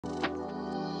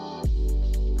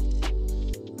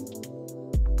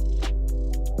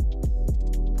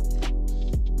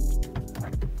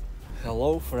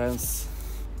Hello friends,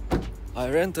 I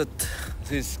rented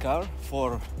this car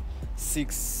for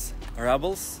 6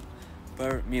 rubles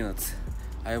per minute.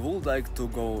 I would like to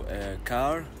go a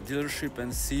car dealership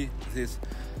and see the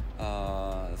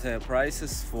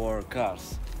prices for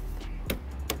cars.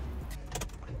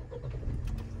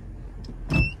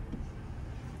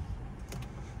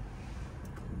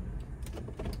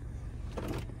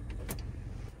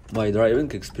 My driving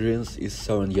experience is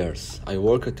 7 years. I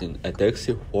worked in a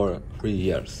taxi for 3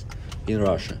 years. In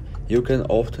Russia, you can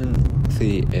often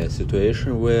see a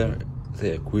situation where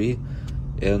the queue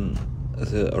in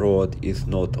the road is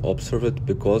not observed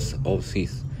because of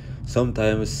this.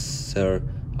 Sometimes there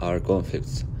are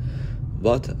conflicts.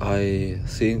 But I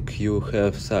think you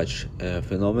have such a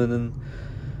phenomenon.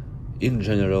 In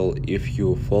general, if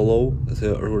you follow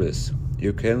the rules,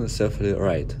 you can safely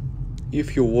ride.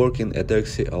 If you work in a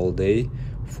taxi all day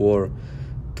for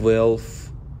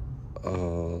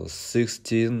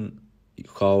 16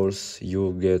 hours,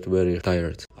 you get very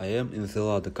tired. I am in the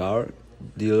Lada car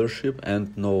dealership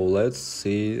and now let's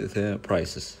see the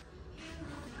prices.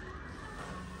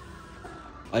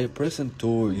 I present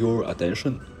to your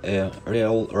attention a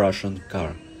real Russian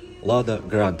car, Lada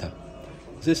Granta.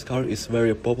 This car is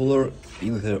very popular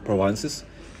in the provinces.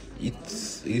 It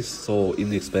is so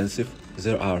inexpensive.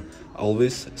 There are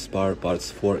always spare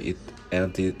parts for it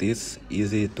and it is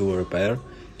easy to repair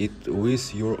it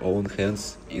with your own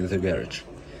hands in the garage.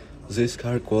 This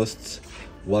car costs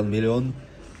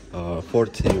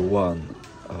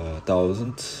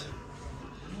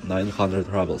 1,041,900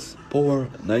 rubles. Power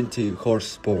 90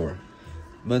 horsepower.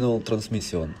 Manual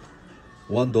transmission.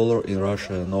 $1 in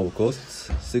Russia now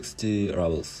costs 60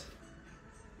 rubles.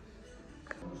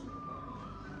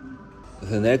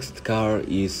 The next car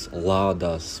is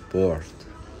Lada Sport.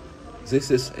 This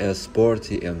is a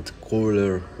sporty and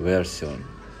cooler version.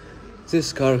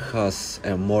 This car has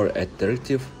a more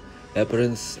attractive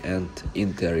appearance and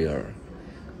interior.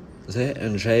 The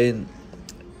engine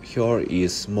here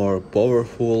is more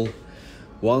powerful,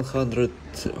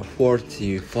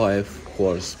 145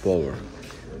 horsepower.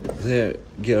 The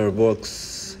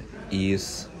gearbox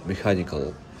is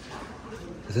mechanical.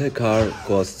 The car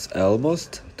costs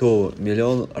almost 2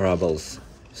 million rubles,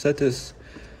 that is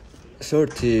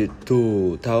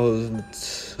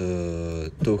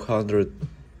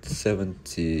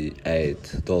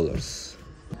 $32,278.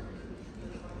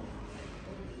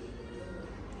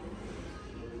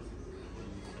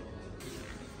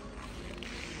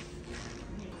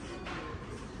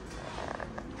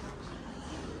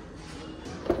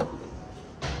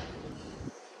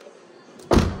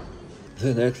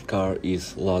 The next car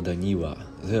is Lada Niva,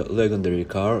 the legendary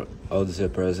car. At the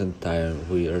present time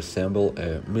we resemble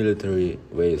a military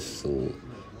vessel.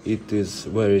 It is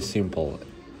very simple.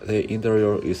 The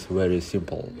interior is very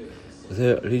simple.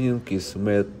 The lining is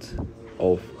made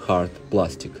of hard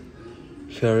plastic.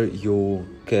 Here you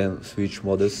can switch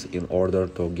modes in order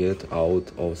to get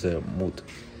out of the mud.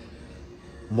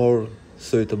 More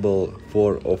suitable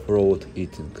for off-road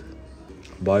eating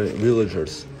by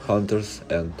villagers, hunters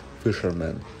and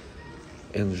fishermen.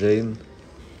 Engine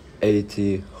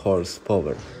 80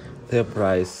 horsepower. The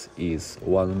price is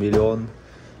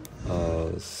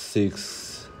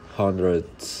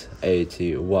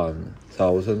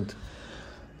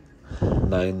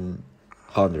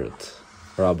 1,681,900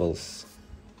 rubles.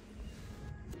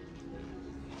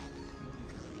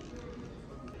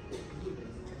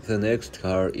 The next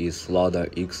car is Lada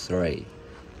X-Ray.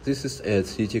 This is a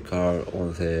city car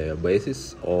on the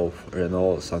basis of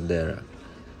Renault Sandero.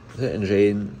 The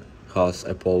engine has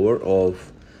a power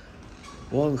of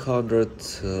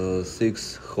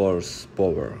 106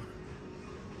 horsepower.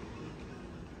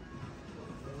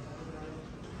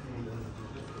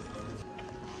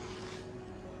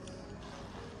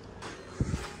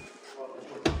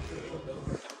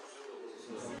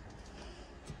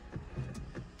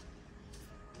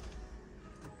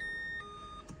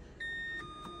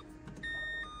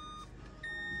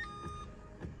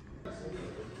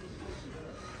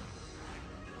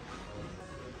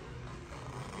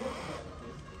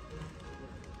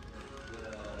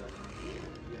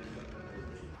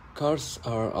 Cars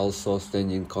are also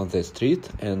standing on the street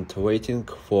and waiting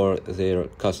for their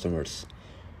customers.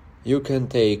 You can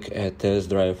take a test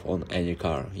drive on any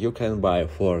car. You can buy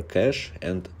for cash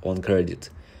and on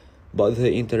credit. But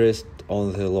the interest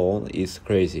on the loan is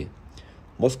crazy.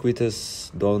 Muscovites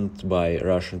don't buy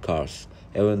Russian cars.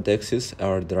 Even taxis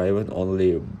are driven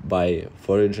only by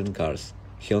foreign cars,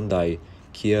 Hyundai,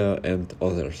 Kia and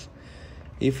others.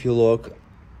 If you look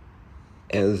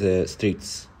at the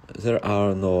streets, there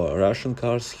are no Russian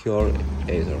cars here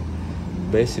either.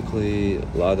 Basically,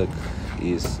 Ladakh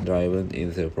is driven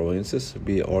in the provinces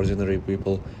by ordinary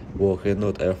people who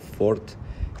cannot afford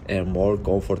a more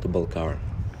comfortable car.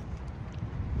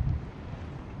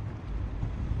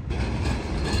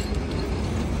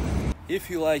 If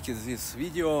you liked this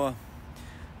video,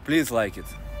 please like it.